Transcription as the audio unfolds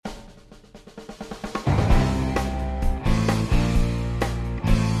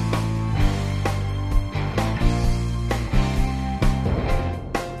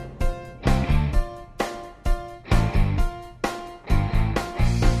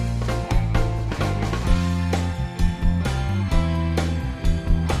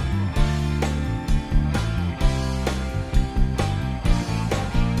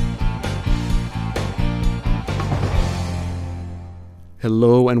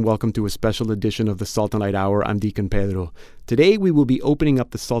Hello and welcome to a special edition of the Salt and Light Hour. I'm Deacon Pedro. Today we will be opening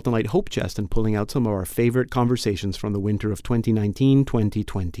up the Salt and Light Hope Chest and pulling out some of our favorite conversations from the winter of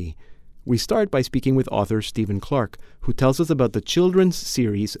 2019-2020. We start by speaking with author Stephen Clark, who tells us about the children's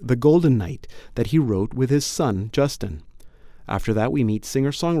series The Golden Knight that he wrote with his son, Justin. After that, we meet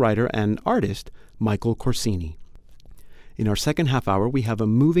singer-songwriter and artist Michael Corsini. In our second half hour, we have a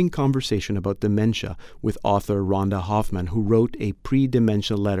moving conversation about dementia with author Rhonda Hoffman, who wrote a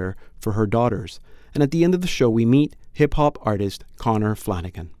pre-dementia letter for her daughters. And at the end of the show, we meet hip-hop artist Connor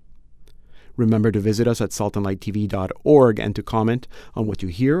Flanagan. Remember to visit us at saltandlighttv.org and to comment on what you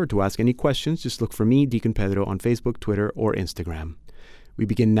hear or to ask any questions. Just look for me, Deacon Pedro, on Facebook, Twitter, or Instagram. We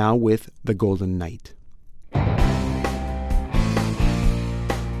begin now with The Golden Knight.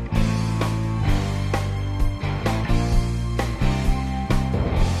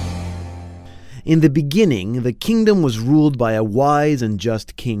 In the beginning, the kingdom was ruled by a wise and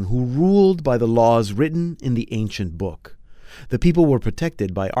just king who ruled by the laws written in the ancient book. The people were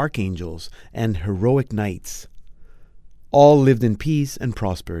protected by archangels and heroic knights. All lived in peace and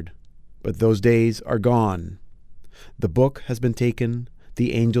prospered, but those days are gone. The book has been taken,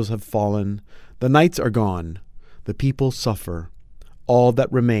 the angels have fallen, the knights are gone, the people suffer. All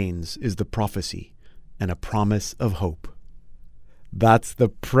that remains is the prophecy and a promise of hope. That's the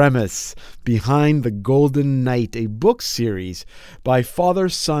premise behind The Golden Knight, a book series by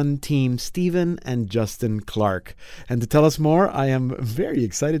father-son team Stephen and Justin Clark. And to tell us more, I am very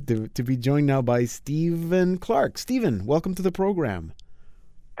excited to be joined now by Stephen Clark. Stephen, welcome to the program.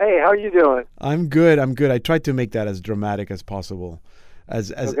 Hey, how are you doing? I'm good. I tried to make that as dramatic as possible,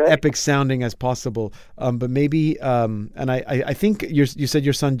 as okay, epic sounding as possible. But maybe, and I think you said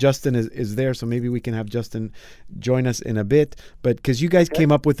your son Justin is there, so maybe we can have Justin join us in a bit. But because you guys came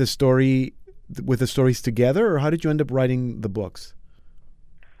up with the stories together, or how did you end up writing the books?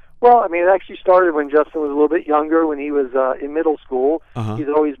 Well, I mean, it actually started when Justin was a little bit younger, when he was in middle school. Uh-huh. He's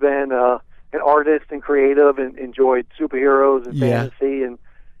always been an artist and creative and enjoyed superheroes and fantasy and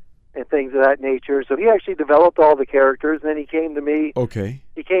things of that nature. So he actually developed all the characters, and then he came to me. Okay.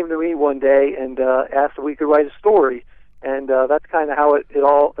 He came to me one day and asked if we could write a story, and that's kind of how it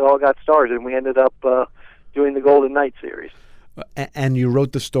all got started. And we ended up doing the Golden Knight series. And you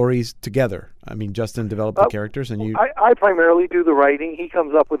wrote the stories together. I mean, Justin developed the characters, and you. I primarily do the writing. He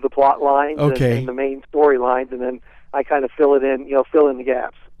comes up with the plot lines and the main storylines, and then I kind of fill in the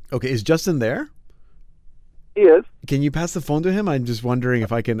gaps. Okay, is Justin there? He is. Can you pass the phone to him? I'm just wondering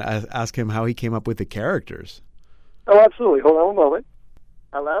if I can ask him how he came up with the characters. Oh, absolutely. Hold on a moment.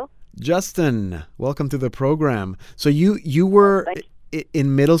 Hello? Justin, welcome to the program. So you were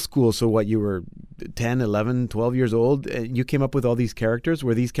in middle school, so what, you were 10, 11, 12 years old, and you came up with all these characters?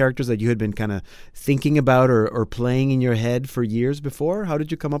 Were these characters that you had been kind of thinking about or playing in your head for years before? How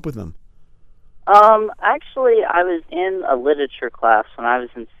did you come up with them? Actually, I was in a literature class when I was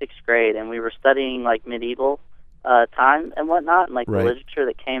in 6th grade, and we were studying, like, medieval time and whatnot, and, like, the literature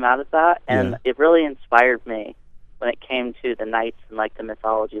that came out of that, and it really inspired me when it came to the knights and, like, the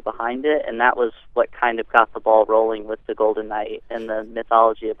mythology behind it, and that was what kind of got the ball rolling with the Golden Knight and the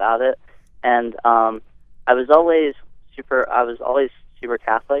mythology about it. And I was always super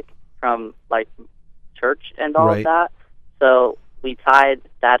Catholic from, like, church and all of that, so we tied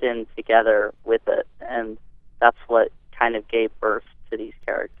that in together with it, and that's what kind of gave birth to these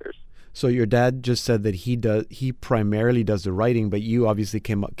characters. So your dad just said that he primarily does the writing, but you obviously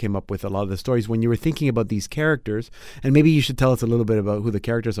came up with a lot of the stories. When you were thinking about these characters, and maybe you should tell us a little bit about who the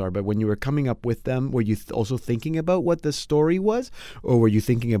characters are, but when you were coming up with them, were you also thinking about what the story was, or were you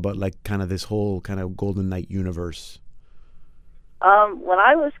thinking about, like, kind of this whole kind of Golden Knight universe? When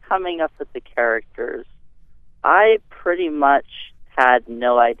I was coming up with the characters, I pretty much had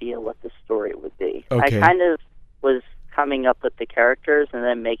no idea what the story would be. Okay. I kind of was coming up with the characters and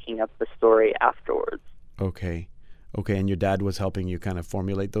then making up the story afterwards. Okay, and your dad was helping you kind of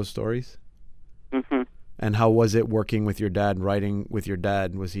formulate those stories? Mm-hmm. And how was it working with your dad, writing with your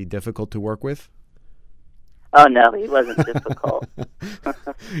dad? Was he difficult to work with? Oh, no, he wasn't difficult.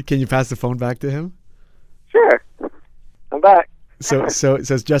 Can you pass the phone back to him? Sure. I'm back. So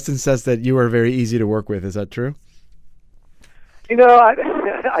Justin says that you were very easy to work with. Is that true? You know,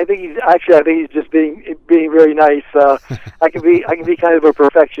 I think he's just being very nice. I can be kind of a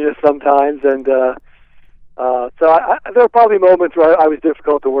perfectionist sometimes, and so there are probably moments where I was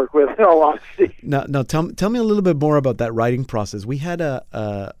difficult to work with, in all honesty. Now tell me a little bit more about that writing process. We had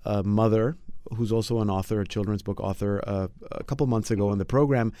a mother who's also an author, a children's book author, a couple months ago on the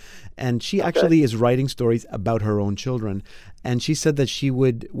program, and she actually is writing stories about her own children. And she said that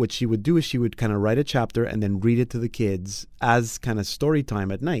what she would do is she would kind of write a chapter and then read it to the kids as kind of story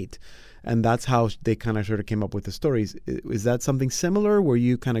time at night. And that's how they kind of sort of came up with the stories. Is that something similar? Were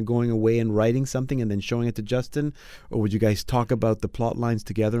you kind of going away and writing something and then showing it to Justin? Or would you guys talk about the plot lines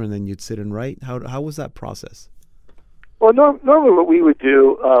together and then you'd sit and write? How was that process? Well, normally what we would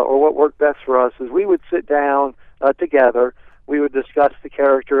do, or what worked best for us, is we would sit down together. We would discuss the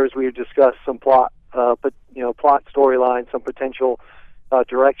characters. We would discuss some plot storyline, some potential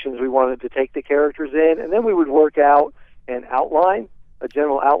directions we wanted to take the characters in, and then we would work out an outline, a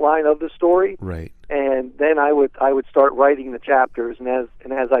general outline of the story. Right. And then I would start writing the chapters, and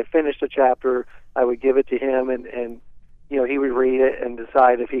as I finished a chapter, I would give it to him, and he would read it and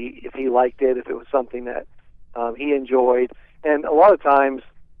decide if he liked it, if it was something that he enjoyed. And a lot of times,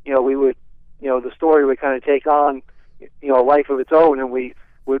 we would, the story would kind of take on, a life of its own, and we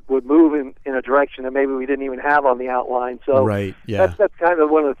would move in a direction that maybe we didn't even have on the outline. So right, yeah. That's kind of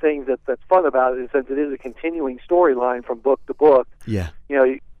one of the things that's fun about it, is since it is a continuing storyline from book to book. Yeah.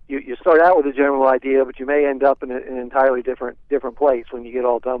 You start out with a general idea, but you may end up in an entirely different place when you get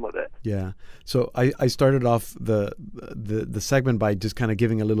all done with it. Yeah. So I started off the segment by just kind of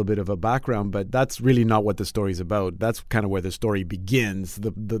giving a little bit of a background, but that's really not what the story's about. That's kind of where the story begins.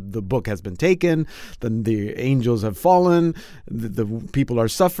 The book has been taken, then the angels have fallen, the people are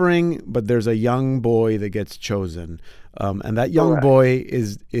suffering, but there's a young boy that gets chosen. And that young boy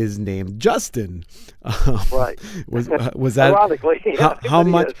is named Justin. Right. Was that ironically?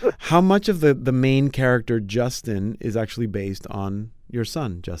 How much of the main character Justin is actually based on your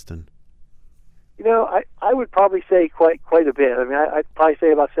son Justin? I would probably say quite a bit. I mean, I'd probably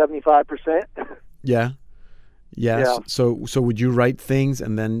say about 75%. Yeah. So would you write things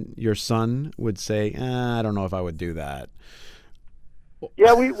and then your son would say, I don't know if I would do that?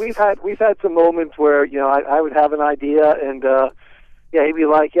 Yeah, we've had some moments where I would have an idea and he'd be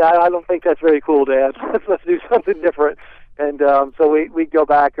like, I don't think that's very cool, Dad. Let's do something different. And so we'd go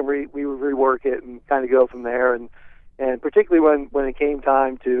back and we would rework it and kind of go from there. And particularly when it came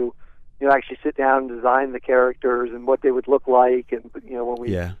time to actually sit down and design the characters and what they would look like, and when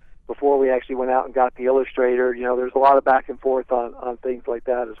we before we actually went out and got the illustrator, there's a lot of back and forth on things like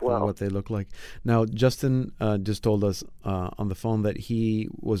that as well. What they look like. Now, Justin just told us on the phone that he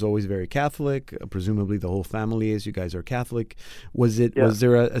was always very Catholic. Presumably the whole family is. You guys are Catholic. Was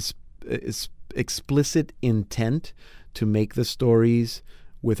there a explicit intent to make the stories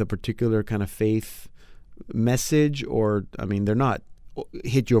with a particular kind of faith message? Or, I mean, they're not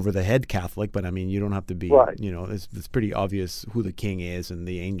hit you over the head Catholic, but I mean, you don't have to be, right. It's pretty obvious who the king is and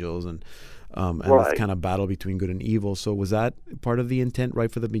the angels and right. this kind of battle between good and evil. So was that part of the intent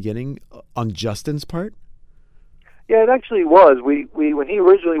right from the beginning on Justin's part? Yeah, it actually was. We when he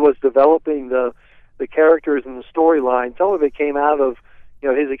originally was developing the characters and the storyline, some of it came out of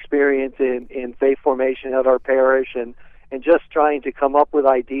his experience in faith formation at our parish and just trying to come up with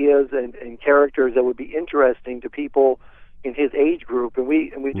ideas and characters that would be interesting to people in his age group, and we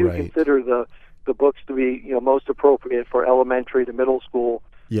do right. consider the books to be most appropriate for elementary to middle school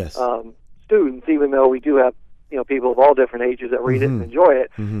students, even though we do have people of all different ages that read it and enjoy it.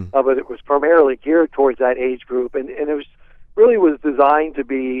 But it was primarily geared towards that age group, and it was designed to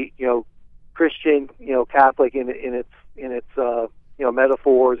be Christian, Catholic in its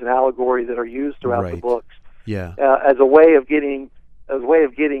metaphors and allegories that are used throughout right. the books. Yeah, as a way of getting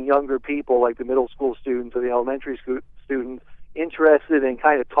younger people like the middle school students or the elementary school students interested in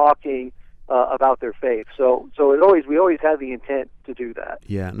kind of talking about their faith. So we always had the intent to do that.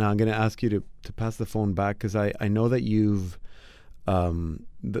 Yeah. Now I'm going to ask you to pass the phone back, because I know that you've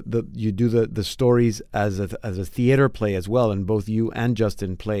you do the stories as a theater play as well, and both you and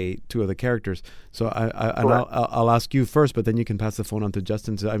Justin play two of the characters. So I'll ask you first, but then you can pass the phone on to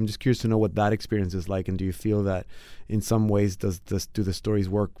Justin. So I'm just curious to know what that experience is like, and do you feel that in some ways do the stories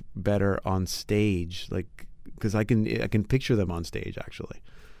work better on stage? Like, because I can picture them on stage actually.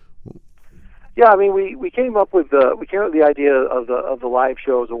 Yeah, I mean, we came up with the idea of the live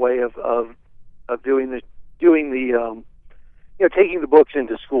show as a way of doing the taking the books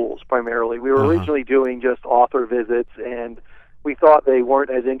into schools primarily. We were originally doing just author visits, and we thought they weren't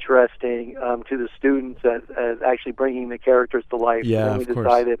as interesting to the students as actually bringing the characters to life. Yeah, and then we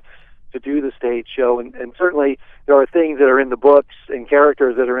decided to do the stage show, and certainly there are things that are in the books and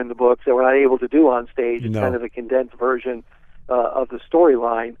characters that are in the books that we're not able to do on stage. It's kind of a condensed version of the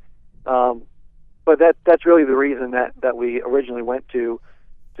storyline. But that's really the reason that we originally went to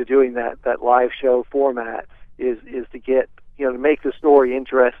doing that live show format is to get to make the story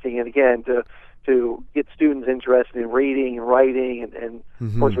interesting, and again to get students interested in reading and writing, and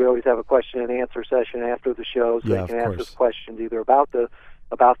of course we always have a question and answer session after the show, so they can ask us questions either about the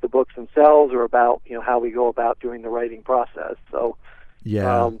books themselves or about how we go about doing the writing process. So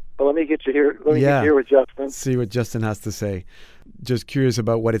but let me get you here. Let me get you here with Justin. See what Justin has to say. Just curious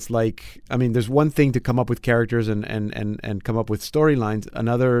about what it's like. I mean, there's one thing to come up with characters and come up with storylines.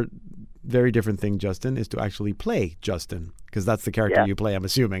 Another very different thing, Justin, is to actually play Justin, because that's the character you play, I'm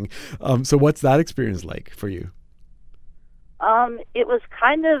assuming. So what's that experience like for you? It was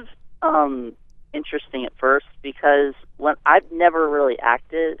kind of interesting at first, because I've never really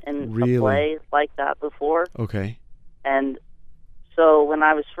acted in a play like that before. Okay. And so when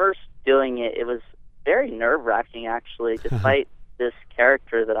I was first doing it, it was very nerve-wracking, actually, despite this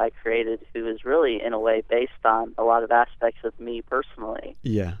character that I created, who is really, in a way, based on a lot of aspects of me personally.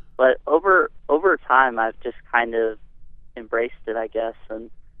 Yeah. But over time, I've just kind of embraced it, I guess,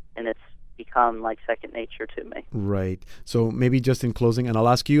 and it's become like second nature to me. Right. So maybe just in closing, and I'll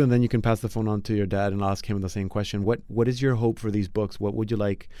ask you, and then you can pass the phone on to your dad and ask him the same question. What is your hope for these books? What would you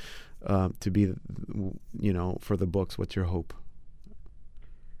like to be, for the books? What's your hope?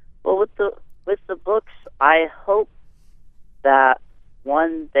 Well, with the books, I hope that,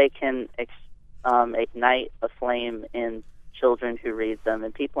 one, they can ignite a flame in children who read them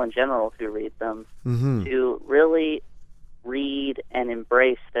and people in general who read them to really read and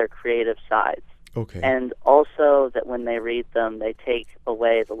embrace their creative sides. Okay. And also that when they read them, they take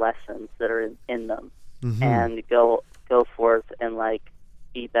away the lessons that are in them and go forth and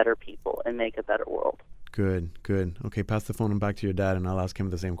be better people and make a better world. Good. Okay, pass the phone back to your dad, and I'll ask him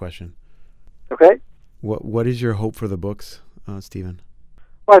the same question. Okay. What is your hope for the books, Stephen?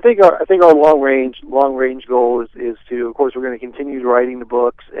 Well, I think our long range goal is to, of course, we're going to continue writing the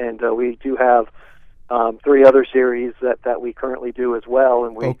books, and we do have 3 other series that we currently do as well,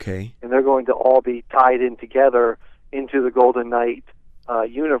 and and they're going to all be tied in together into the Golden Knight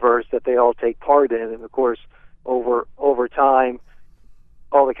universe that they all take part in, and of course, over time,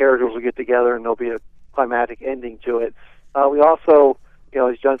 all the characters will get together, and there'll be a climatic ending to it. We also,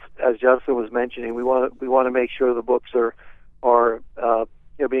 as Justin was mentioning, we want to make sure the books are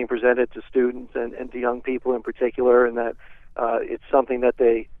being presented to students and to young people in particular, and that it's something that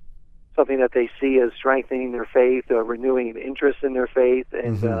they see as strengthening their faith, renewing an interest in their faith,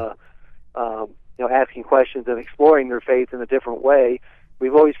 and asking questions and exploring their faith in a different way.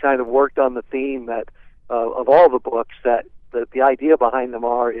 We've always kind of worked on the theme that of all the books, that the idea behind them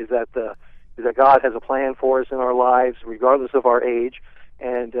is that God has a plan for us in our lives, regardless of our age,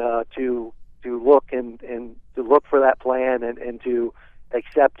 and to look and to look for that plan and to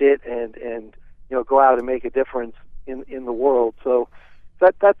accept it and go out and make a difference in the world. So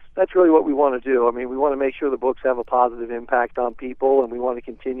that's really what we want to do. I mean, we want to make sure the books have a positive impact on people, and we want to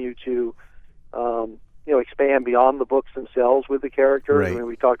continue to expand beyond the books themselves with the characters. Right. I mean,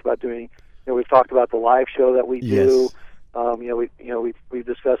 we talked about doing, we've talked about the live show that we do. We've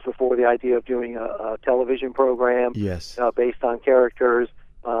discussed before the idea of doing a television program based on characters,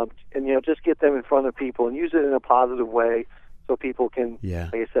 and just get them in front of people and use it in a positive way so people can,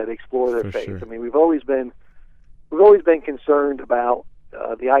 like I said, explore their faith. Sure. I mean, we've always been concerned about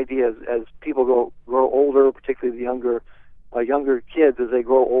the idea as people grow older, particularly the younger kids as they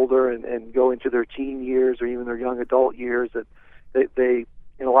grow older and go into their teen years or even their young adult years, that they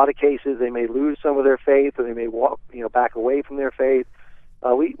in a lot of cases they may lose some of their faith, or they may back away from their faith.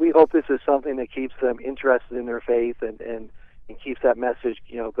 We hope this is something that keeps them interested in their faith and keeps that message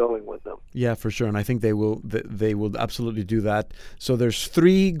going with them. Yeah, for sure, and I think they will absolutely do that. So there's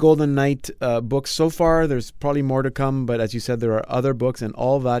 3 Golden Knight books so far. There's probably more to come, but as you said, there are other books, and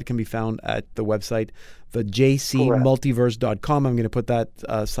all that can be found at the website, thejcmultiverse.com. I'm going to put that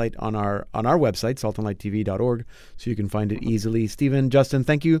site on our website, saltandlighttv.org, so you can find it easily. Stephen, Justin,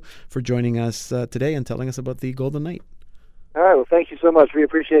 thank you for joining us today and telling us about the Golden Knight. All right, well, thank you so much. We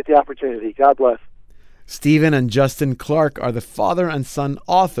appreciate the opportunity. God bless. Stephen and Justin Clark are the father and son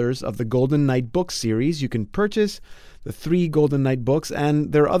authors of the Golden Knight book series. You can purchase the 3 Golden Knight books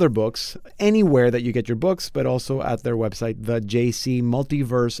and their other books anywhere that you get your books, but also at their website,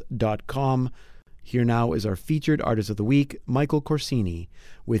 thejcmultiverse.com. Here now is our featured artist of the week, Michael Corsini,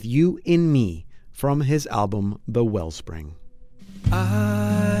 with You in Me from his album, The Wellspring.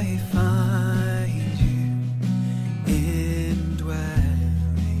 I find you indwelling,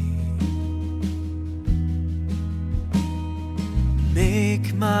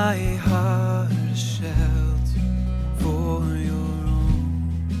 make my heart a shelter for your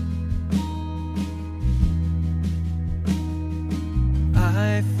own.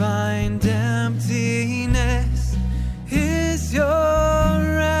 I find emptiness is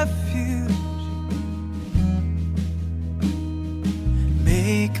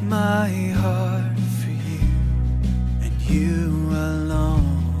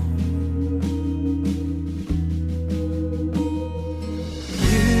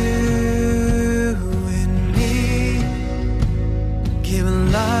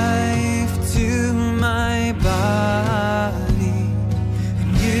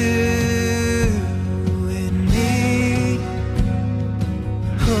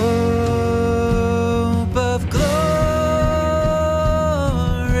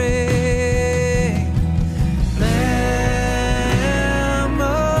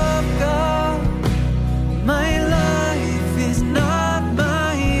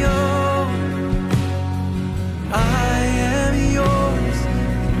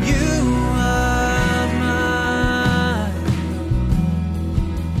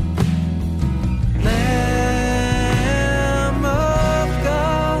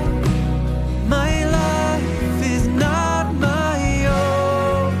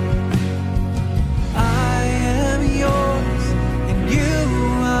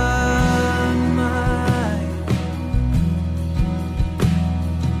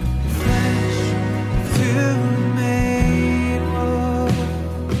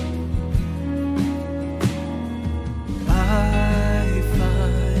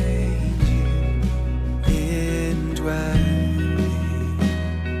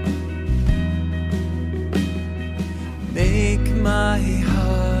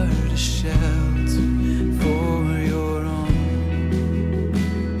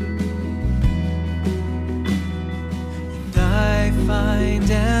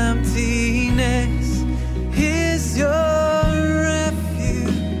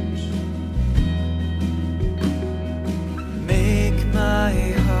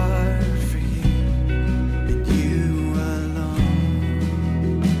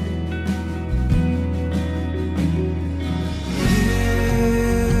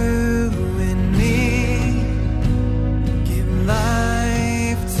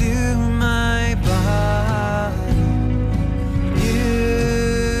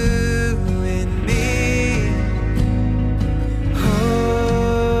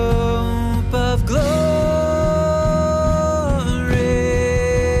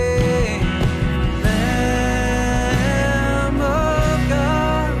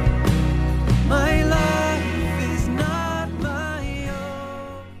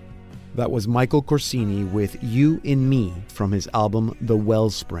That was Michael Corsini with You in Me from his album The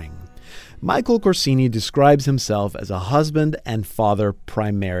Wellspring. Michael Corsini describes himself as a husband and father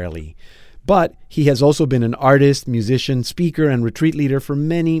primarily. But he has also been an artist, musician, speaker, and retreat leader for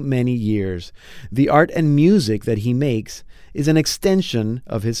many, many years. The art and music that he makes is an extension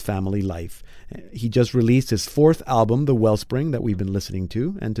of his family life. He just released his fourth album, The Wellspring, that we've been listening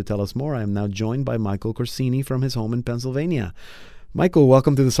to. And to tell us more, I am now joined by Michael Corsini from his home in Pennsylvania. Michael,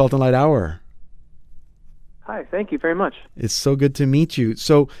 welcome to the Salt and Light Hour. Hi, thank you very much. It's so good to meet you.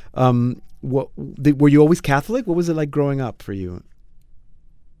 So, were you always Catholic? What was it like growing up for you?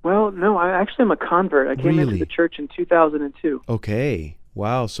 Well, no, I actually am a convert. I came into the church in 2002. Okay.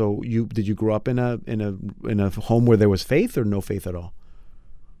 Wow. So did you grow up in a home where there was faith or no faith at all?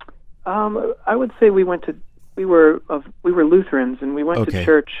 I would say we were Lutherans, and we went to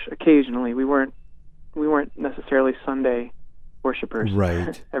church occasionally. We weren't necessarily Sunday worshipers.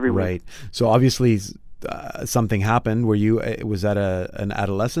 Right. every week. Right. So obviously something happened. Was that an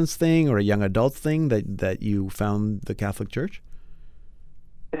adolescence thing or a young adult thing that you found the Catholic Church?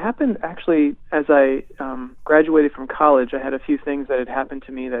 It happened actually as I graduated from college. I had a few things that had happened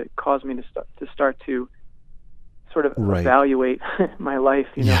to me that caused me to start to sort of evaluate my life,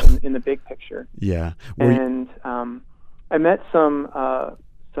 in the big picture. Yeah. I met some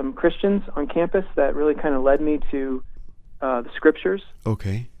Christians on campus that really kind of led me to the scriptures.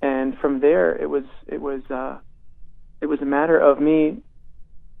 Okay. And from there, it was a matter of me,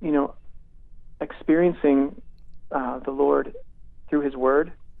 experiencing the Lord through His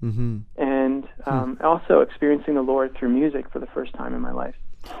Word. Mm-hmm. And also experiencing the Lord through music for the first time in my life.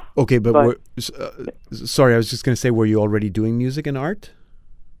 Okay, but sorry, I was just going to say, were you already doing music and art?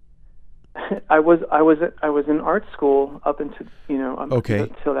 I was in art school up until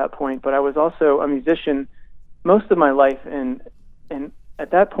until that point, but I was also a musician most of my life, and at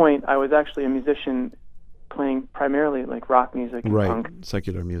that point I was actually a musician playing primarily like rock music and punk,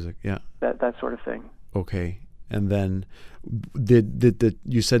 secular music, yeah, that sort of thing. Okay. And then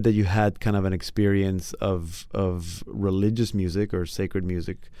you said that you had kind of an experience of religious music or sacred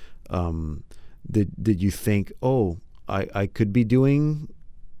music. Did you think, I could be doing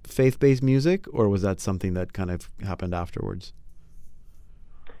faith-based music, or was that something that kind of happened afterwards?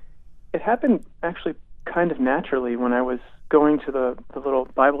 It happened actually kind of naturally when I was going to the little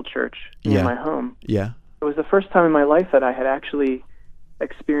Bible church in my home. Yeah. It was the first time in my life that I had actually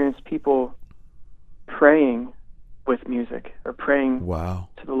experienced people praying with music or praying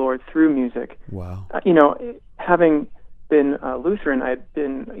to the Lord through music. Wow. Having been Lutheran, I'd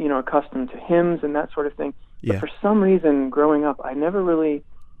been, accustomed to hymns and that sort of thing. Yeah. But for some reason, growing up, I never really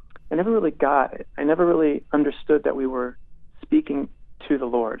got it. I never really understood that we were speaking to the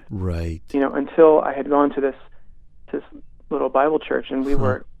Lord. Right. Until I had gone to this little Bible church, and we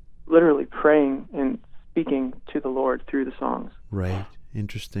were literally praying and speaking to the Lord through the songs. Right.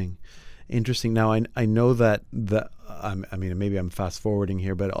 Interesting. Now I know that maybe I'm fast forwarding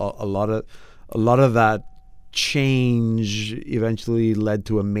here, but a lot of that change eventually led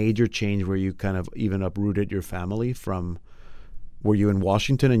to a major change where you kind of even uprooted your family from. Were you in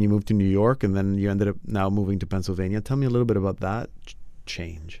Washington and you moved to New York, and then you ended up now moving to Pennsylvania? Tell me a little bit about that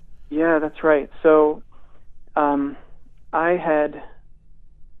change. Yeah, that's right. So I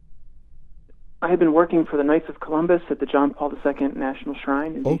had been working for the Knights of Columbus at the John Paul II National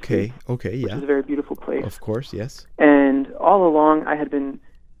Shrine in D.C., which is a very beautiful place. Of course, yes. And all along, I had been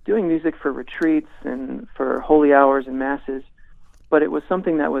doing music for retreats and for holy hours and masses, but it was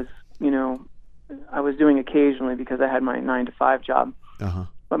something that was, I was doing occasionally because I had my 9-to-5 job. Uh-huh.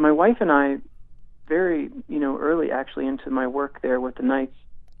 But my wife and I, very, early actually into my work there with the Knights,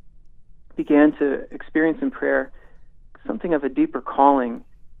 began to experience in prayer something of a deeper calling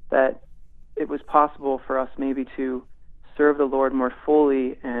that it was possible for us maybe to serve the Lord more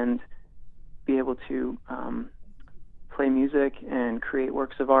fully and be able to play music and create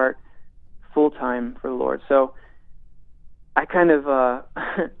works of art full time for the Lord. So I kind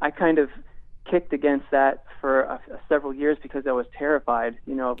of kicked against that for several years because I was terrified,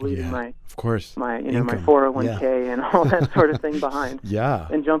 of leaving my 401k and all that sort of thing behind. Yeah.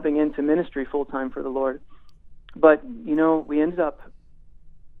 And jumping into ministry full time for the Lord. But we ended up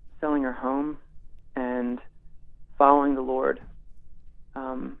selling our home and following the Lord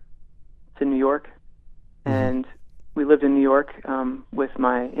to New York. Mm-hmm. And we lived in New York with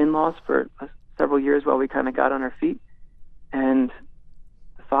my in-laws for several years while we kind of got on our feet. And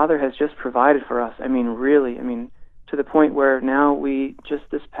the Father has just provided for us. Really, to the point where now we just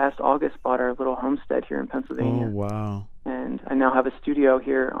this past August bought our little homestead here in Pennsylvania. Oh, wow. And I now have a studio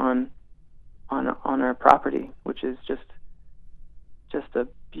here on our property, which is just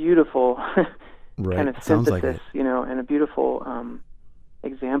beautiful Right. kind of Sounds synthesis, like it. and a beautiful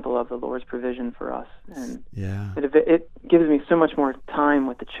example of the Lord's provision for us. And Yeah. it gives me so much more time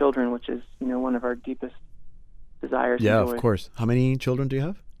with the children, which is, one of our deepest desires. Yeah, and of joys. course. How many children do you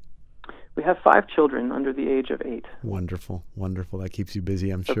have? We have 5 children under the age of 8. Wonderful, wonderful. That keeps you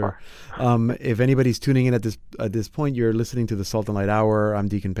busy, I'm So sure. If anybody's tuning in at this point, you're listening to the Salt and Light Hour. I'm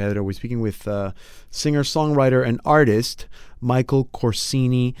Deacon Pedro. We're speaking with singer, songwriter, and artist Michael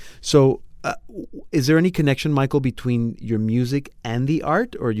Corsini. So, is there any connection, Michael, between your music and the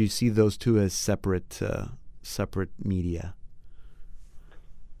art, or do you see those two as separate media?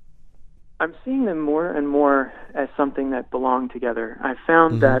 I'm seeing them more and more as something that belong together. I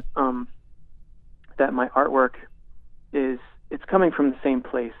found that that my artwork it's coming from the same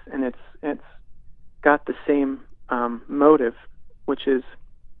place, and it's got the same motive, which is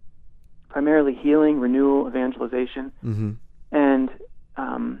primarily healing, renewal, evangelization. Mm-hmm. And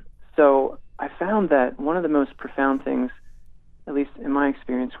so I found that one of the most profound things, at least in my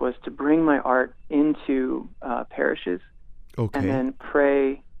experience, was to bring my art into parishes Okay. and then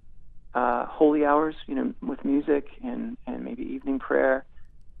pray holy hours, with music and maybe evening prayer,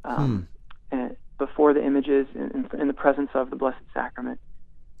 and before the images in the presence of the Blessed Sacrament.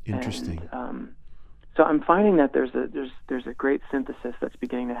 Interesting. And, so I'm finding that there's a great synthesis that's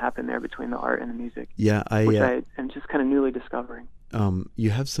beginning to happen there between the art and the music. Yeah, which I am just kind of newly discovering. You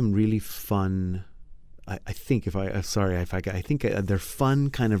have some really fun. I think they're fun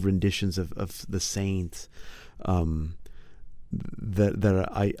kind of renditions of the saints. That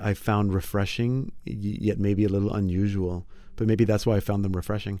I found refreshing, yet maybe a little unusual. But maybe that's why I found them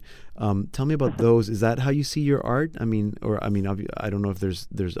refreshing. Tell me about those. Is that how you see your art? I don't know if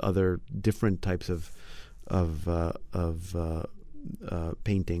there's other different types of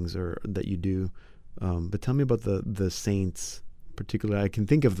paintings or that you do. But tell me about the saints, particularly. I can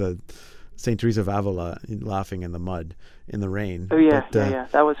think of the Saint Teresa of Avila laughing in the mud in the rain. Oh yeah, yeah.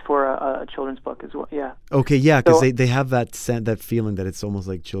 That was for a children's book as well. Yeah. Okay, yeah, because So, they have that feeling that it's almost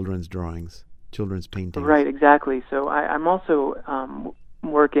like children's drawings, children's paintings. Right, exactly. So I'm also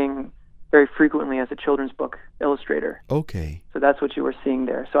working very frequently as a children's book illustrator. Okay. So that's what you were seeing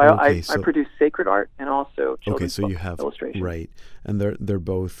there. So Okay, I produce sacred art and also children's Okay, so book you have illustration. right, and they're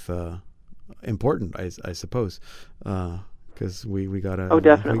both important, I suppose, because we gotta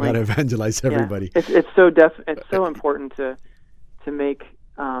definitely. we gotta evangelize everybody. Yeah. It's so important to make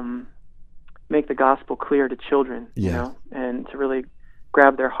the gospel clear to children, and to really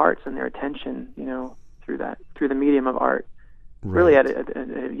grab their hearts and their attention, through the medium of art. Right. Really at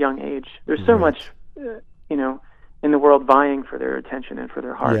a young age. There's so much, in the world vying for their attention and for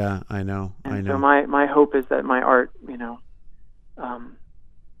their heart. Yeah, I know. And so my hope is that my art,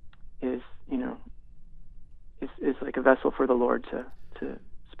 is like a vessel for the Lord to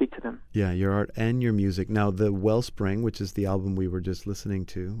speak to them. Yeah, your art and your music. Now, the Wellspring, which is the album we were just listening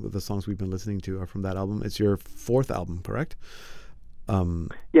to, the songs we've been listening to are from that album. It's your 4th album, correct?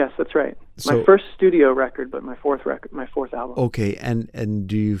 Yes, that's right. So, my first studio record, but my 4th album. Okay, and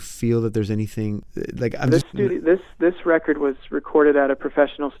do you feel that there's anything like this record was recorded at a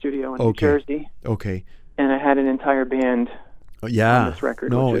professional studio in New Jersey. Okay. And I had an entire band on this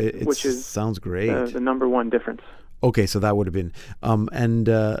record. No, which is sounds great. The number one difference. Okay, so that would have been and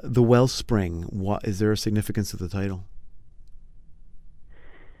the Wellspring. What is there a significance to the title?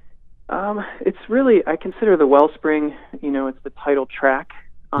 It's really, I consider the Wellspring, it's the title track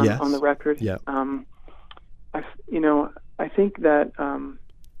on the record. Yeah. I think that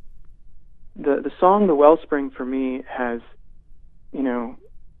the song "The Wellspring" for me has,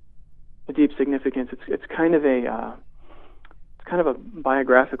 a deep significance. It's kind of a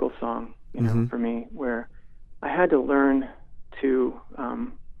biographical song, for me, where I had to learn to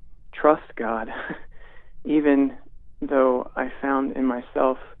trust God, even though I found in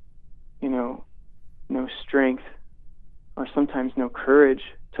myself, no strength or sometimes no courage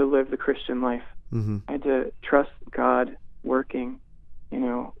to live the Christian life. Mm-hmm. I had to trust God working,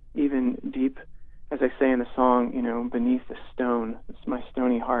 even deep, as I say in the song, beneath the stone, it's my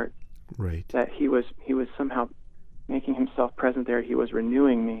stony heart. Right. That he was somehow making himself present there. He was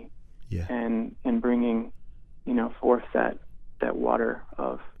renewing me, and bringing, forth that water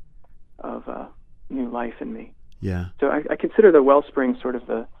of new life in me. Yeah. So I consider the Wellspring sort of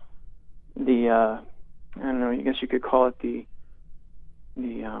the I don't know, I guess you could call it the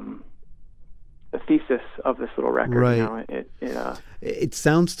thesis of this little record. Right. It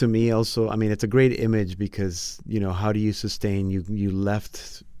sounds to me also, I mean, it's a great image because, how do you sustain, you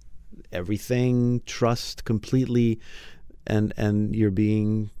left everything, trust completely, and you're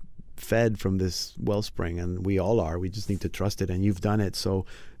being fed from this wellspring, and we all are. We just need to trust it, and you've done it. So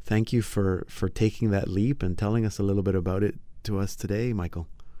thank you for taking that leap and telling us a little bit about it to us today, Michael.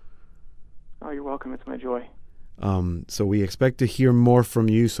 Oh, you're welcome. It's my joy. So we expect to hear more from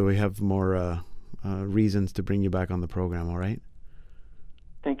you, so we have more reasons to bring you back on the program, all right?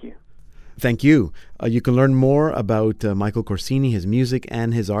 Thank you. Thank you. You can learn more about Michael Corsini, his music,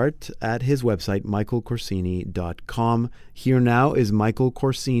 and his art at his website, michaelcorsini.com. Here now is Michael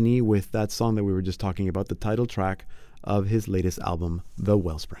Corsini with that song that we were just talking about, the title track of his latest album, The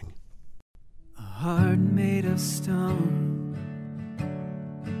Wellspring. A heart made of stone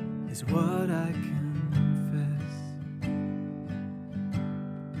is what I confess.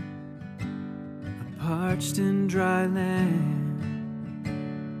 A parched and dry land,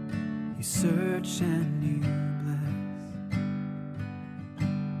 you search and you bless.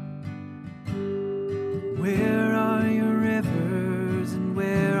 Where are your rivers and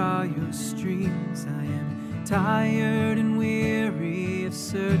where are your streams? I am tired and weary of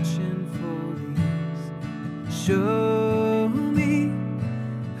searching for these. Show me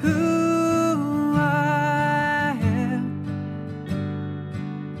who I am.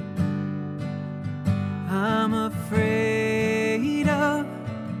 I'm afraid of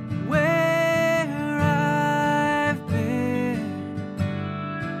where I've been.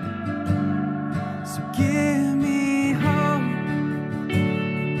 So give me hope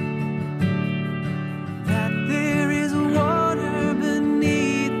that there is water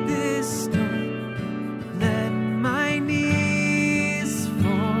beneath this stone. Let my knees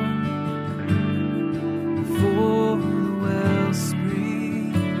fall before the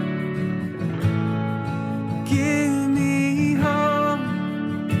wellspring. Give me hope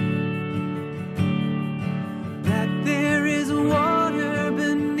that there is water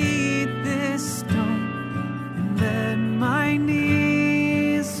beneath this stone, and let my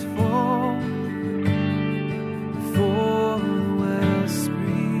knees fall before the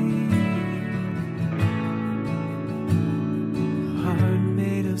wellspring. A heart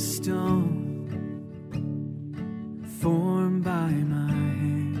made of stone, formed by my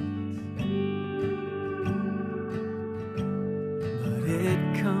hands, but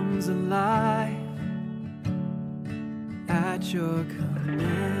it comes alive at your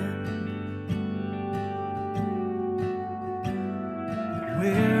command.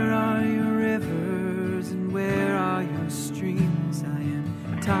 Where are your rivers and where are your streams? I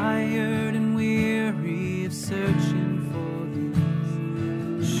am tired and weary of searching for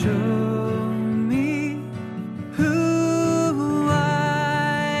these. Show me who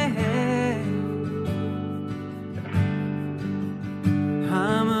I am.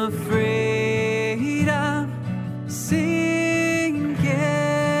 I'm afraid I'm sinking in.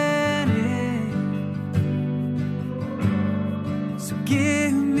 So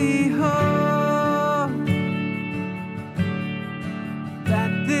give me hope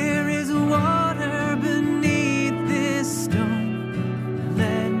that there is water beneath this stone.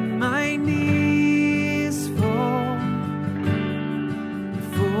 Let my knees fall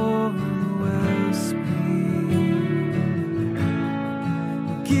before the wellspring.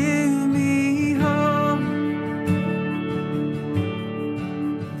 Give me hope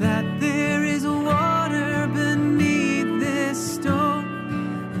that there is water beneath this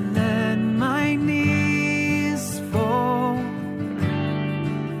stone. Let my knees fall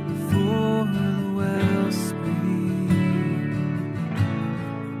before the wellspring.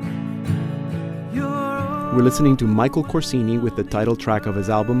 We're listening to Michael Corsini with the title track of his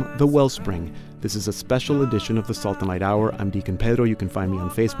album, The Wellspring. This is a special edition of the Salt and Light Hour. I'm Deacon Pedro. You can find me on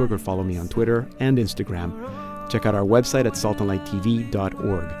Facebook or follow me on Twitter and Instagram. Check out our website at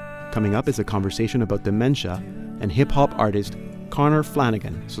saltandlighttv.org. Coming up is a conversation about dementia and hip-hop artist Connor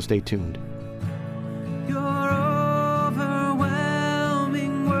Flanagan, so stay tuned. Your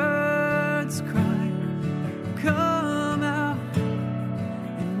overwhelming words cry, come out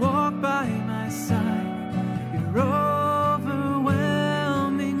and walk by my side. Your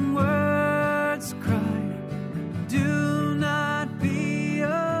overwhelming words cry, do not be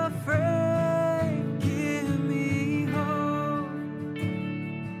afraid. Give me hope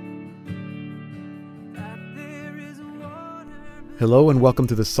that there is water. Hello and welcome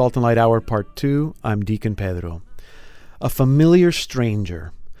to the Salt and Light Hour Part 2. I'm Deacon Pedro. A familiar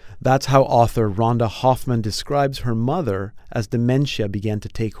stranger. That's how author Rhonda Hoffman describes her mother as dementia began to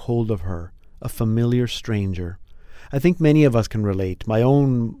take hold of her. A familiar stranger. I think many of us can relate. My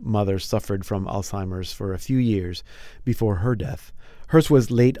own mother suffered from Alzheimer's for a few years before her death. Hers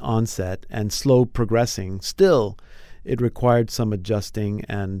was late onset and slow progressing. Still, it required some adjusting,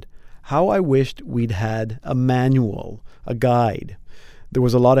 and how I wished we'd had a manual, a guide. There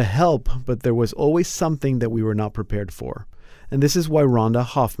was a lot of help, but there was always something that we were not prepared for. And this is why Rhonda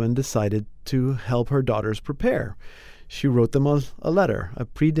Hoffman decided to help her daughters prepare. She wrote them a letter, a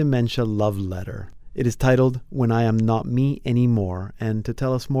pre-dementia love letter. It is titled, When I Am Not Me Anymore. And to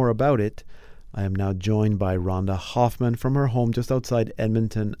tell us more about it, I am now joined by Rhonda Hoffman from her home just outside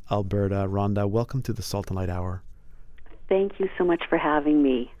Edmonton, Alberta. Rhonda, welcome to the Salt and Light Hour. Thank you so much for having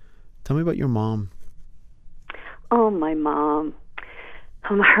me. Tell me about your mom. Oh, my mom.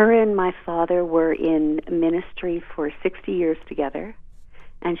 Her and my father were in ministry for 60 years together,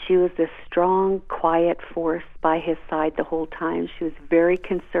 and she was this strong, quiet force by his side the whole time. She was very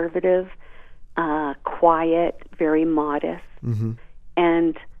conservative, quiet, very modest,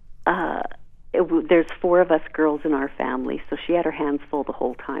 and there's 4 of us girls in our family, so she had her hands full the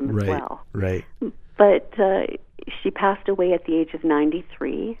whole time as well. Right. But she passed away at the age of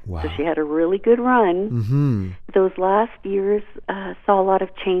 93, wow. So she had a really good run. Those last years saw a lot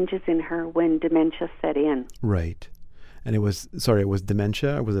of changes in her when dementia set in. Right. And it was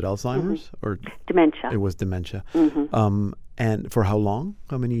dementia, or was it Alzheimer's? Or dementia. It was dementia. And for how long?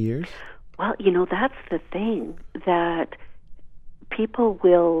 How many years? Well, that's the thing, that people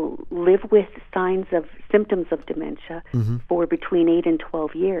will live with symptoms of dementia for between 8 and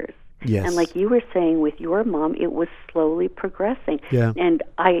 12 years. Yes. And like you were saying with your mom, it was slowly progressing. Yeah. And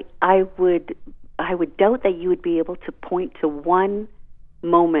I would doubt that you would be able to point to one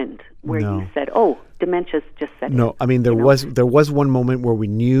moment where you said, "Oh, dementia's just set in." No, I mean there was one moment where we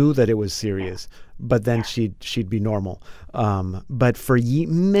knew that it was serious, but then she'd be normal. But for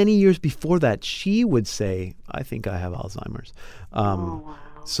many years before that, she would say, "I think I have Alzheimer's." Wow.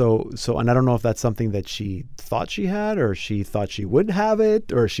 So, and I don't know if that's something that she thought she had, or she thought she would have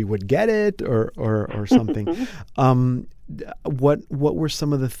it, or she would get it, or something. What were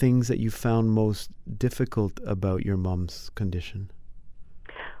some of the things that you found most difficult about your mom's condition?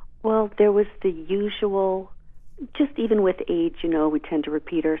 Well, there was the usual, just even with age, we tend to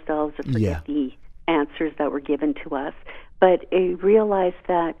repeat ourselves or forget the answers that were given to us. But I realized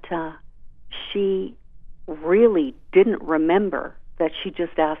that she really didn't remember that she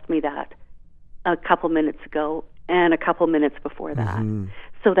just asked me that a couple minutes ago and a couple minutes before that.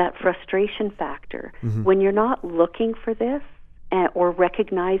 So that frustration factor, when you're not looking for this or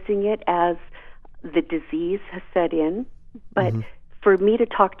recognizing it as the disease has set in, but for me to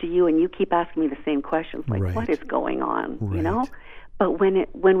talk to you and you keep asking me the same questions, like, what is going on, But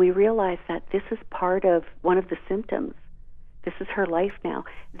when we realize that this is part of one of the symptoms, this is her life now,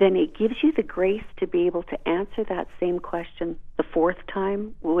 then it gives you the grace to be able to answer that same question the 4th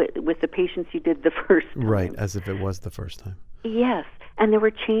time with the patients you did the first time. Right, as if it was the first time. Yes, and there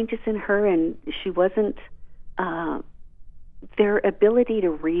were changes in her, and she wasn't, their ability to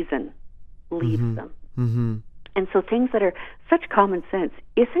reason leaves them. And so things that are such common sense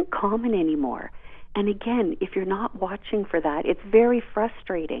isn't common anymore. And again, if you're not watching for that, it's very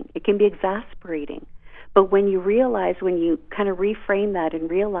frustrating. It can be exasperating. But when you kind of reframe that and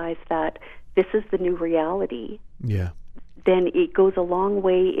realize that this is the new reality, then it goes a long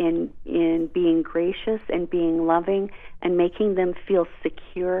way in being gracious and being loving and making them feel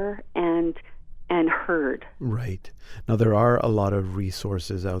secure and heard. Right. Now, there are a lot of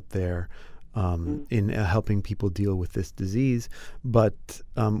resources out there in helping people deal with this disease, but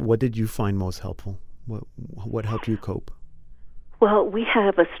what did you find most helpful? What helped you cope? Well, we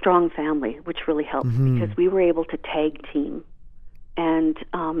have a strong family, which really helps because we were able to tag team. And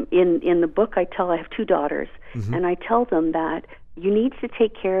in the book, I have 2 daughters, and I tell them that you need to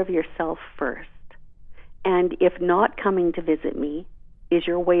take care of yourself first. And if not coming to visit me is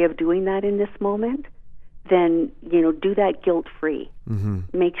your way of doing that in this moment, then, do that guilt-free.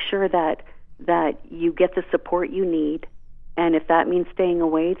 Make sure that you get the support you need. And if that means staying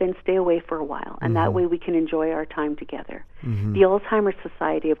away, then stay away for a while. And that way we can enjoy our time together. The Alzheimer's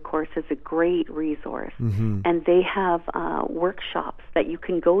Society, of course, is a great resource. And they have workshops that you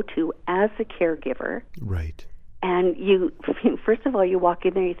can go to as a caregiver. Right. And first of all, you walk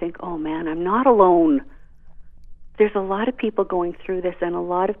in there, you think, oh man, I'm not alone. There's a lot of people going through this, and a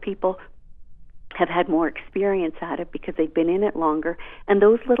lot of people have had more experience at it because they've been in it longer. And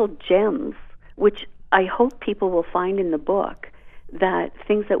those little gems, which I hope people will find in the book, that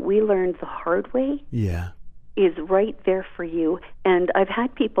things that we learned the hard way, is right there for you. And I've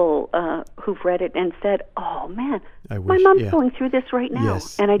had people who've read it and said, oh, man, my mom's going through this right now.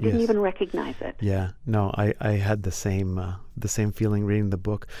 Yes, and I didn't even recognize it. Yeah, no, I had the same feeling reading the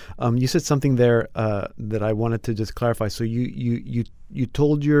book. You said something there that I wanted to just clarify. So you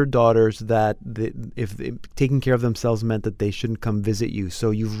told your daughters that if taking care of themselves meant that they shouldn't come visit you.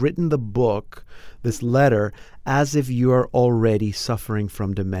 So you've written the book, this letter, as if you are already suffering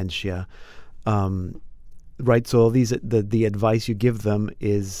from dementia. Right, so the advice you give them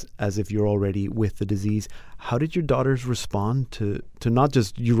is as if you're already with the disease. How did your daughters respond to not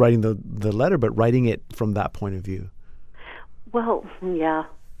just you writing the letter, but writing it from that point of view? Well, yeah,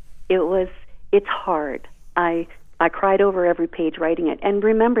 it's hard. I cried over every page writing it. And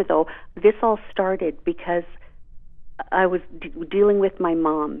remember, though, this all started because I was dealing with my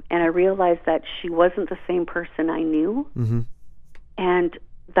mom, and I realized that she wasn't the same person I knew. Mm-hmm. And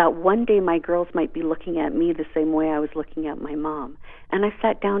that one day my girls might be looking at me the same way I was looking at my mom. And I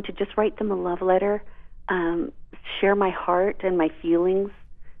sat down to just write them a love letter, share my heart and my feelings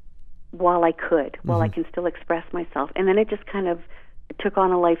while I could, while I can still express myself. And then it just kind of took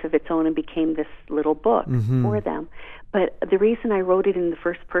on a life of its own and became this little book for them. But the reason I wrote it in the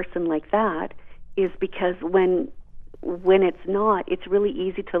first person like that is because when it's not, it's really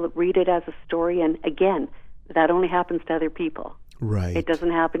easy to read it as a story. And again, that only happens to other people. Right. It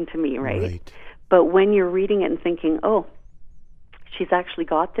doesn't happen to me, right? But when you're reading it and thinking, oh, she's actually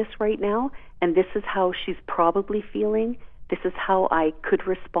got this right now, and this is how she's probably feeling, this is how I could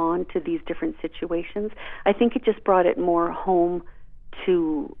respond to these different situations, I think it just brought it more home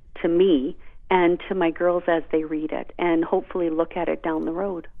to me and to my girls as they read it, and hopefully look at it down the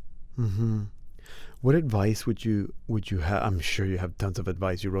road. Mm-hmm. What advice would you have? I'm sure you have tons of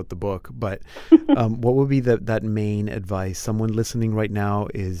advice. You wrote the book, but what would be that main advice? Someone listening right now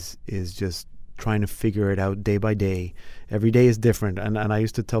is just trying to figure it out day by day. Every day is different, and I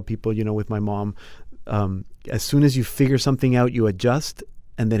used to tell people, with my mom, as soon as you figure something out, you adjust,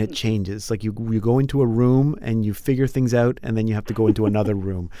 and then it changes. Like you go into a room and you figure things out, and then you have to go into another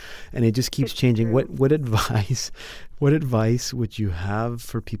room, and it just keeps changing. What advice would you have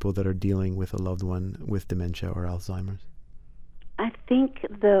for people that are dealing with a loved one with dementia or Alzheimer's? I think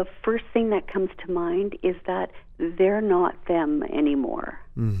the first thing that comes to mind is that they're not them anymore.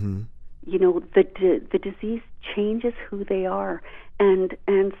 Mm-hmm. The disease changes who they are, and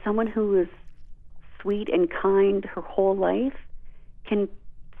someone who is sweet and kind her whole life can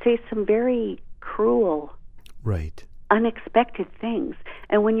say some very cruel, unexpected things.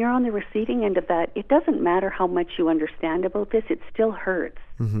 And when you're on the receiving end of that, it doesn't matter how much you understand about this, it still hurts.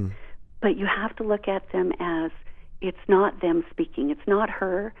 Mm-hmm. But you have to look at them as it's not them speaking. It's not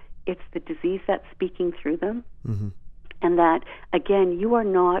her. It's the disease that's speaking through them. Mm-hmm. And that, again, you are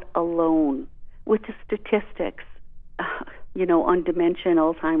not alone. With the statistics, on dementia and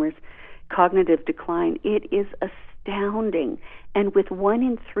Alzheimer's, cognitive decline, it is astounding. And with 1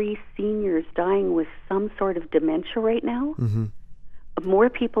 in 3 seniors dying with some sort of dementia right now, more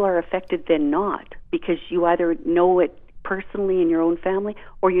people are affected than not, because you either know it personally in your own family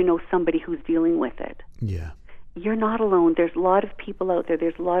or you know somebody who's dealing with it. Yeah. You're not alone. There's a lot of people out there.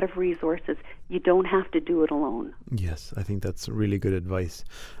 There's a lot of resources. You don't have to do it alone. Yes, I think that's really good advice.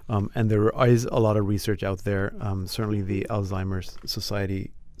 And there is a lot of research out there. Certainly the Alzheimer's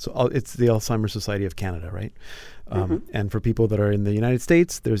Society. So it's the Alzheimer's Society of Canada, right? And for people that are in the United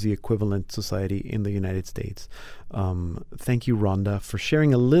States, there's the equivalent society in the United States. Thank you, Rhonda, for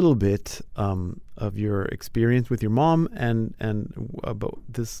sharing a little bit of your experience with your mom and about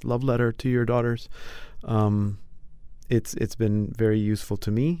this love letter to your daughters. It's been very useful to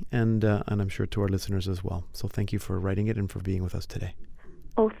me and I'm sure to our listeners as well. So thank you for writing it and for being with us today.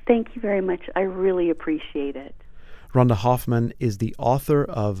 Oh, thank you very much. I really appreciate it. Rhonda Hoffman is the author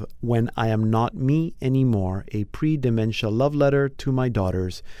of When I Am Not Me Anymore, a pre-dementia love letter to my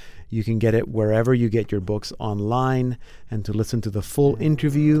daughters. You can get it wherever you get your books online. And to listen to the full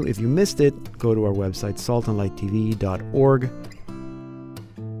interview, if you missed it, go to our website, saltandlighttv.org.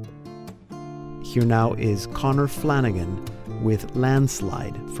 Here now is Connor Flanagan with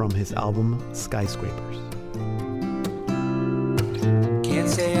Landslide from his album Skyscrapers. Can't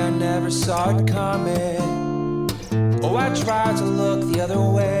say I never saw it coming. Oh, I tried to look the other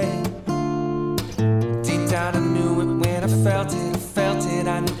way. Deep down I knew it when I felt it,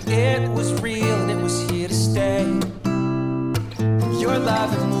 I knew it was real and it was here to stay. Your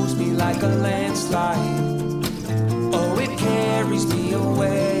love, it moves me like a landslide. Oh, it carries me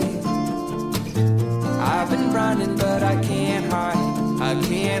away. I've been running but I can't hide,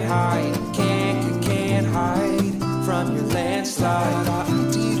 can't hide from your landslide.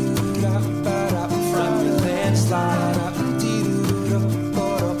 From your landslide.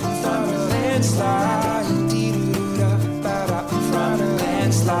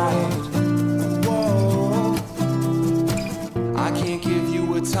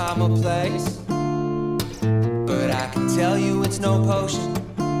 a time or place, but I can tell you it's no potion.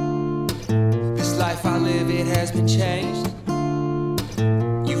 This life I live, it has been changed.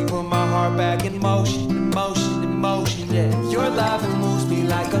 You've put my heart back in motion, in motion, in motion, yeah. Your love, it moves me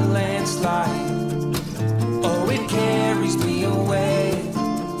like a landslide. Oh, it carries me away.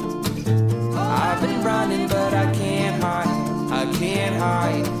 I've been running, but I can't hide. I can't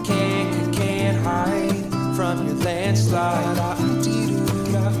hide, can't hide from your landslide.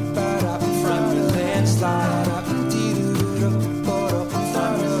 From your landslide. From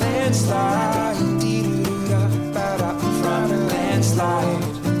your landslide. From your landslide.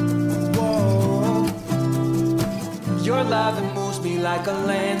 Whoa. Your love, it moves me like a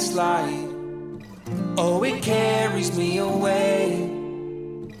landslide. Oh, it carries me away.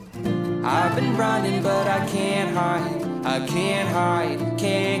 I've been running, but I can't hide. I can't hide,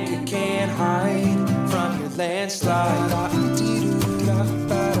 can't hide from your landslide. From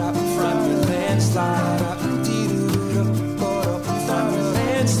your landslide. From your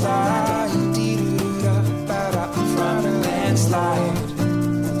landslide. From your landslide.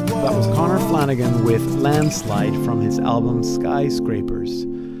 That was Connor Flanagan with Landslide from his album Skyscrapers.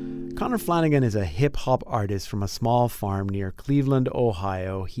 Connor Flanagan is a hip-hop artist from a small farm near Cleveland,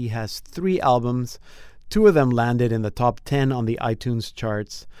 Ohio. He has 3 albums. 2 of them landed in the top 10 on the iTunes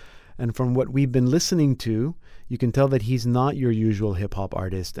charts. And from what we've been listening to, you can tell that he's not your usual hip-hop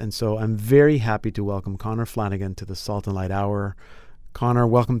artist. And so I'm very happy to welcome Connor Flanagan to the Salt and Light Hour. Connor,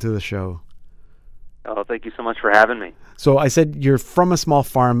 welcome to the show. Oh, thank you so much for having me. So I said you're from a small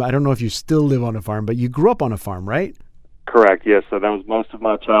farm. I don't know if you still live on a farm, but you grew up on a farm, right? Correct, yes. So that was most of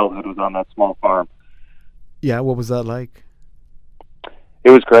my childhood was on that small farm. Yeah, what was that like?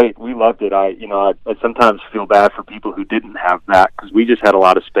 It was great. We loved it. I sometimes feel bad for people who didn't have that because we just had a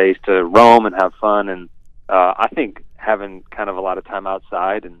lot of space to roam and have fun. And I think having kind of a lot of time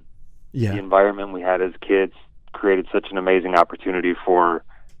outside and the environment we had as kids created such an amazing opportunity for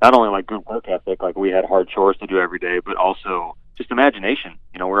not only like good work ethic, like we had hard chores to do every day, but also just imagination.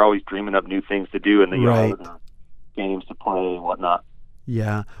 You know, we're always dreaming up new things to do in the yard, and games to play and whatnot.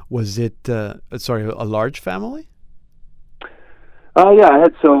 Yeah. Was it, a large family? Yeah, I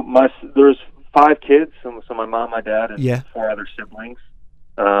had there's 5 kids, so my mom, my dad, and 4 other siblings.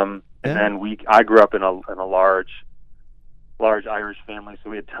 And then I grew up in a large Irish family,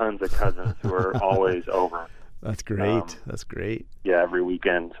 so we had tons of cousins who were always over. That's great. That's great. Yeah, every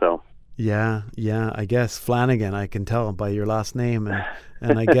weekend. So. Yeah. I guess Flanagan, I can tell by your last name,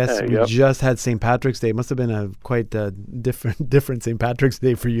 and I guess we just had St. Patrick's Day. It must have been quite different St. Patrick's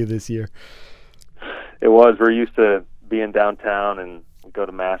Day for you this year. It was. We're used to being downtown and go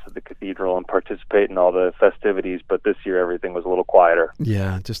to mass at the cathedral and participate in all the festivities, but this year everything was a little quieter.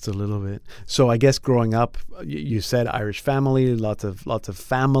 Yeah, just a little bit. So I guess growing up, you said Irish family, lots of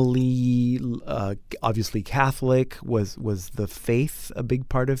family, obviously Catholic. Was the faith a big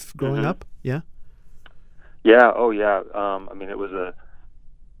part of growing up? Yeah. Yeah. Oh, yeah. I mean, it was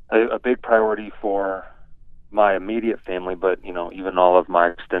a big priority for my immediate family, but even all of my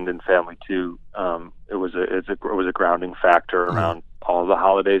extended family too. It was a grounding factor around all the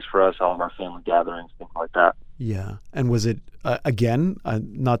holidays for us, all of our family gatherings, things like that. Yeah. And was it again,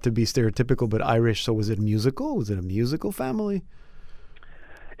 not to be stereotypical, but Irish? So was it musical? Was it a musical family?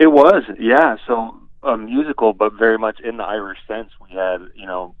 It was, yeah. So a musical, but very much in the Irish sense. We had,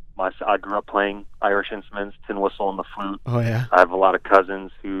 I grew up playing Irish instruments, tin whistle and the flute. Oh yeah. I have a lot of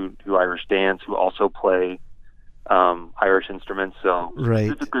cousins who Irish dance, who also play Irish instruments. So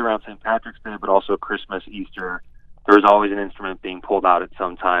specifically around St. Patrick's Day, but also Christmas, Easter, there was always an instrument being pulled out at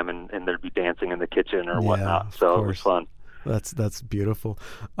some time, and there'd be dancing in the kitchen or whatnot. So it was fun. That's beautiful.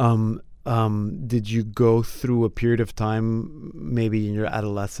 Did you go through a period of time, maybe in your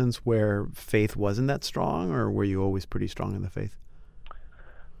adolescence, where faith wasn't that strong, or were you always pretty strong in the faith?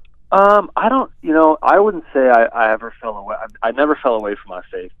 I wouldn't say I ever fell away. I never fell away from my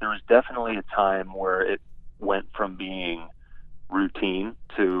faith. There was definitely a time where it went from being routine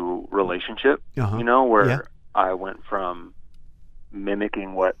to relationship, where I went from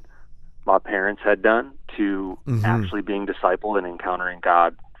mimicking what my parents had done to actually being discipled and encountering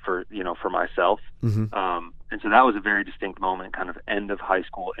God for myself. And so that was a very distinct moment, kind of end of high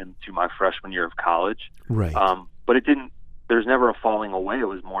school into my freshman year of college. Right. But there's never a falling away. It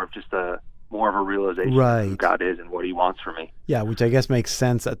was more of a realization of who God is and what He wants for me. Yeah, which I guess makes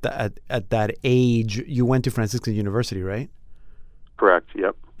sense at that age. You went to Franciscan University, right? Correct.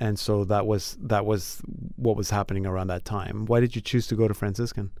 Yep. And so that was what was happening around that time. Why did you choose to go to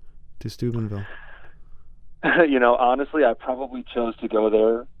Franciscan, to Steubenville? Honestly, I probably chose to go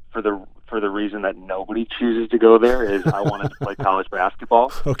there for for the reason that nobody chooses to go there, is I wanted to play college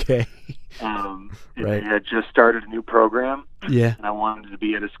basketball. Okay. Right. I had just started a new program. Yeah. And I wanted to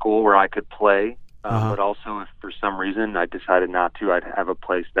be at a school where I could play, but also if for some reason I decided not to, I'd have a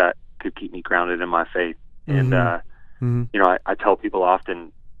place that could keep me grounded in my faith. And, you know, I tell people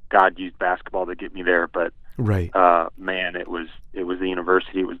often, God used basketball to get me there, but right. Man, it was the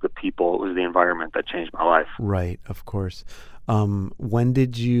university, it was the people, it was the environment that changed my life. Right, of course. When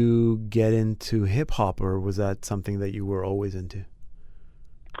did you get into hip hop, or was that something that you were always into?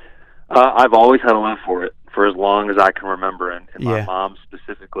 I've always had a love for it for as long as I can remember, and my mom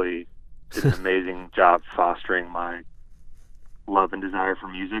specifically did an amazing job fostering my love and desire for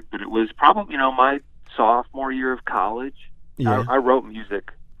music. But it was probably, you know, my sophomore year of college. Yeah. I wrote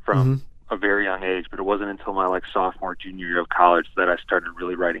music from a very young age, but it wasn't until my sophomore, junior year of college that I started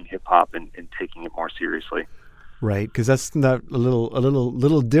really writing hip hop and taking it more seriously. Right, because that's not a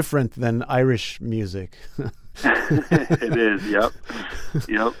little different than Irish music. It is. Yep.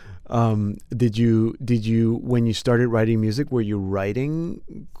 Did you when you started writing music, were you writing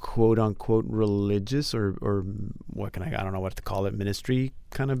quote unquote religious or what I don't know what to call it, ministry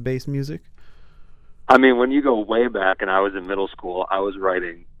kind of based music? I mean, when you go way back and I was in middle school, I was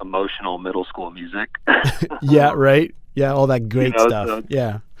writing emotional middle school music. Yeah, right. Yeah, all that great stuff. So,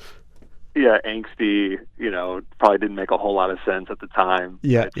 yeah, angsty, probably didn't make a whole lot of sense at the time.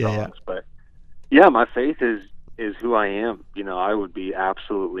 Yeah. But yeah, my faith is who I am. I would be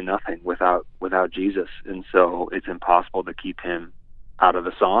absolutely nothing without Jesus. And so it's impossible to keep him out of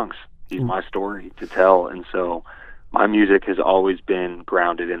the songs. He's my story to tell. And so my music has always been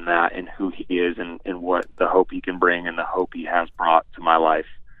grounded in that, and who he is, and what the hope he can bring and the hope he has brought to my life.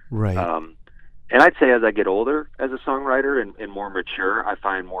 Right. And I'd say as I get older as a songwriter and more mature, I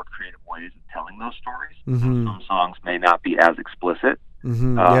find more creative ways of telling those stories. Mm-hmm. Some songs may not be as explicit.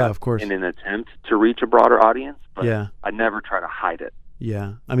 Mm-hmm. Yeah, of course. In an attempt to reach a broader audience, but yeah. I never try to hide it.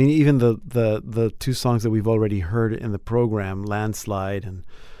 Yeah. I mean, even the two songs that we've already heard in the program, Landslide and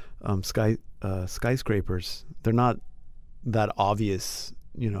Skyscrapers, they're not that obvious,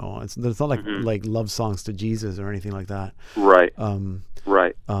 it's not like love songs to Jesus or anything like that. Right.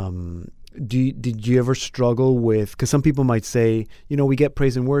 Right. Did you ever struggle with, because some people might say, we get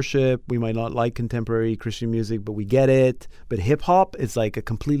praise and worship, we might not like contemporary Christian music, but we get it. But hip hop is like a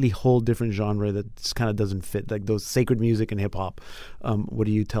completely whole different genre that just kind of doesn't fit, like those sacred music and hip hop. What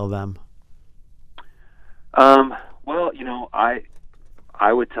do you tell them? Well,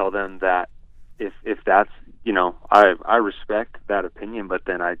 I would tell them that if that's, I respect that opinion, but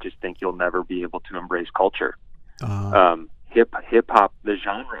then I just think you'll never be able to embrace culture. Hip hop, the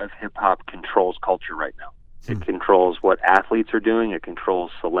genre of hip hop controls culture right now. It controls what athletes are doing. It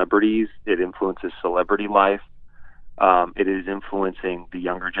controls celebrities. It influences celebrity life. It is influencing the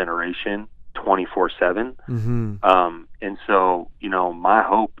younger generation 24/7. Mm-hmm. And so, my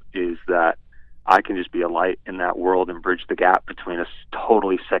hope is that I can just be a light in that world and bridge the gap between a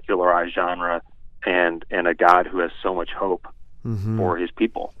totally secularized genre and a God who has so much hope for his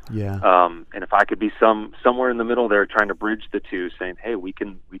people. Yeah. And if I could be somewhere in the middle there, trying to bridge the two, saying, hey, we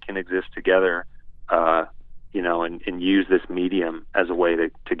can exist together, and use this medium as a way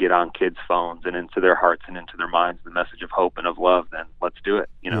to get on kids' phones and into their hearts and into their minds the message of hope and of love, then let's do it.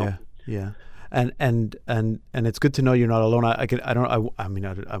 Yeah. And it's good to know you're not alone.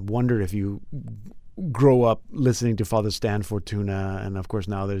 I wonder if you grow up listening to Father Stan Fortuna, and of course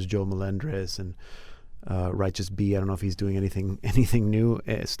now there's Joe Melendres and Righteous B. I don't know if he's doing anything new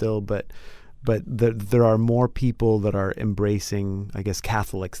still, but there are more people that are embracing, I guess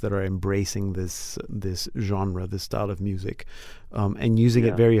Catholics that are embracing this genre, this style of music, and using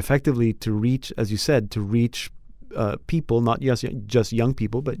it very effectively to reach, as you said, people, not just young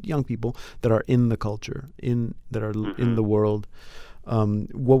people, but young people that are in the culture, in the world.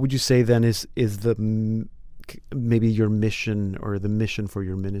 What would you say then is maybe your mission or the mission for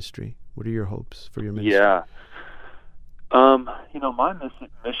your ministry? What are your hopes for your ministry? Yeah. My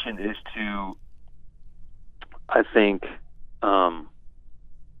mission is to, I think, I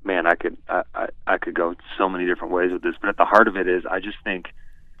could go so many different ways with this, but at the heart of it is, I just think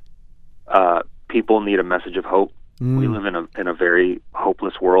people need a message of hope. We live in a very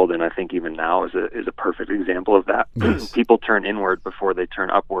hopeless world, and I think even now is a perfect example of that. Yes. People turn inward before they turn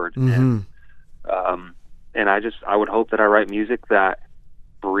upward, and I would hope that I write music that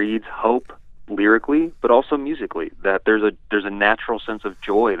breeds hope lyrically, but also musically. That there's a natural sense of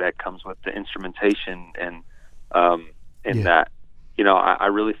joy that comes with the instrumentation, and that I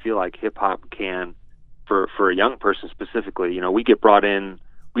really feel like hip hop can, for a young person specifically. We get brought in.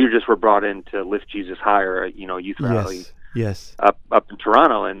 We were brought in to lift Jesus higher at, Youth Rally. Yes. Up in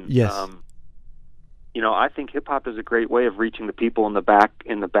Toronto, and yes. I think hip hop is a great way of reaching the people in the back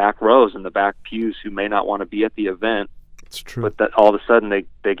rows, in the back pews, who may not want to be at the event. It's true. But that all of a sudden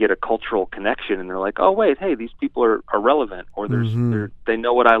they get a cultural connection, and they're like, oh wait, hey, these people are relevant, or they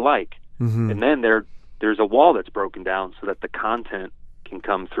know what I like, and then there's a wall that's broken down so that the content can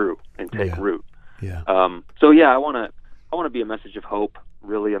come through and take root. Yeah. So yeah, I want to be a message of hope,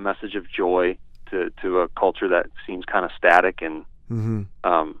 really a message of joy to a culture that seems kind of static and it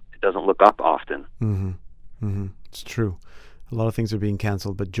doesn't look up often. It's true. A lot of things are being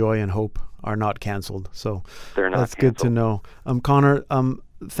canceled, but joy and hope are not canceled. So they're not that's canceled. Good to know. Connor,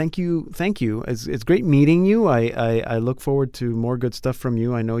 thank you. It's great meeting you. I look forward to more good stuff from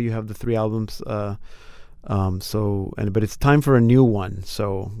you. I know you have the 3 albums. But it's time for a new one.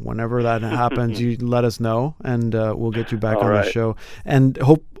 So whenever that happens, you let us know, and we'll get you back on the show. And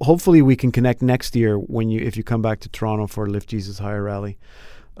hopefully we can connect next year if you come back to Toronto for Lift Jesus Higher Rally.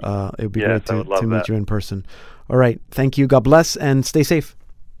 It would be great to meet you in person. All right. Thank you. God bless, and stay safe.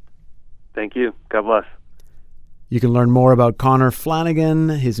 Thank you. God bless. You can learn more about Connor Flanagan,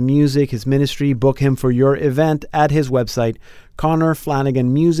 his music, his ministry. Book him for your event at his website,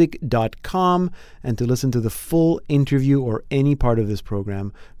 connorflanaganmusic.com. And to listen to the full interview or any part of this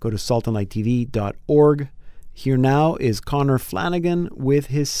program, go to saltandlighttv.org. Here now is Connor Flanagan with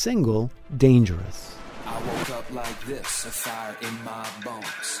his single, Dangerous. I woke up like this, a fire in my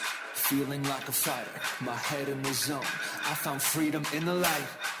bones. Feeling like a fighter, my head in the zone. I found freedom in the light,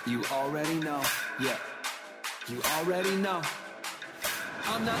 you already know, yeah. You already know.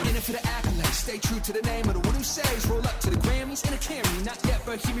 I'm not in it for the accolades. Stay true to the name of the one who says. Roll up to the Grammys in a Camry. Not yet,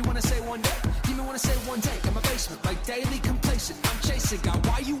 but hear me when I say one day. Hear me when I say one day. In my basement, like daily complacent. I'm chasing God.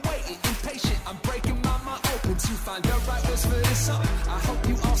 Why you waiting? Impatient. I'm breaking my mind open to find the right words for this song. I hope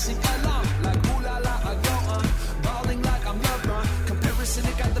you all sing along. Like ooh la la, I go on. Balling like I'm LeBron. Comparison,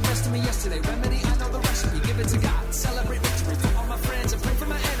 it got the best of me yesterday. Remedy, I know the recipe. Give it to God. Celebrate victory for all my friends and pray for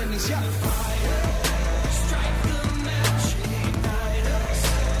my enemies. Yeah.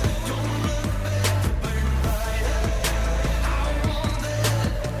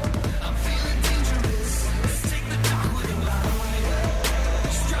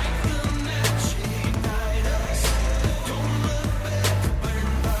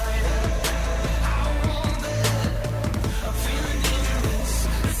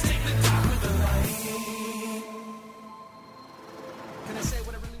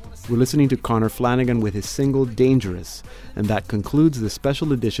 We're listening to Connor Flanagan with his single, Dangerous. And that concludes this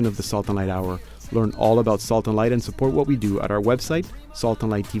special edition of the Salt and Light Hour. Learn all about Salt and Light and support what we do at our website,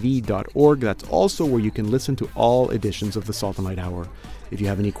 saltandlighttv.org. That's also where you can listen to all editions of the Salt and Light Hour. If you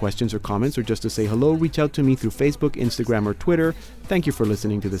have any questions or comments, or just to say hello, reach out to me through Facebook, Instagram, or Twitter. Thank you for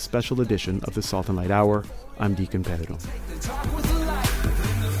listening to this special edition of the Salt and Light Hour. I'm Deacon Pedro.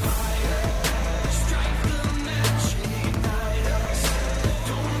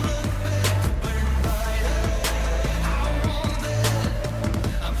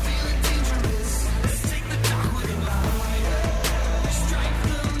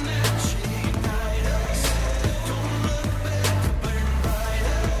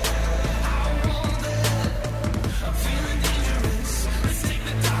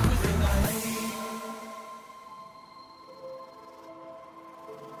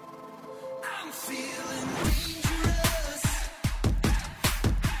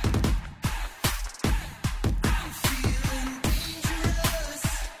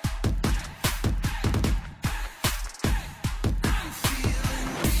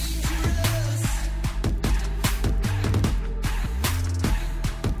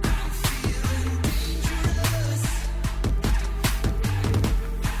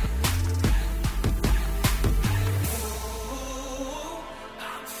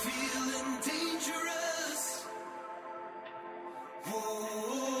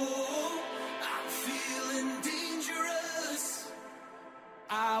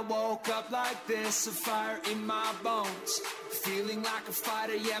 I woke up like this, a fire in my bones. Feeling like a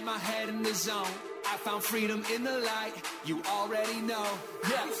fighter, yeah, my head in the zone. I found freedom in the light, you already know.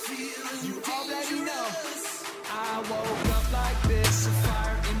 Yeah, you already know. I woke up like this.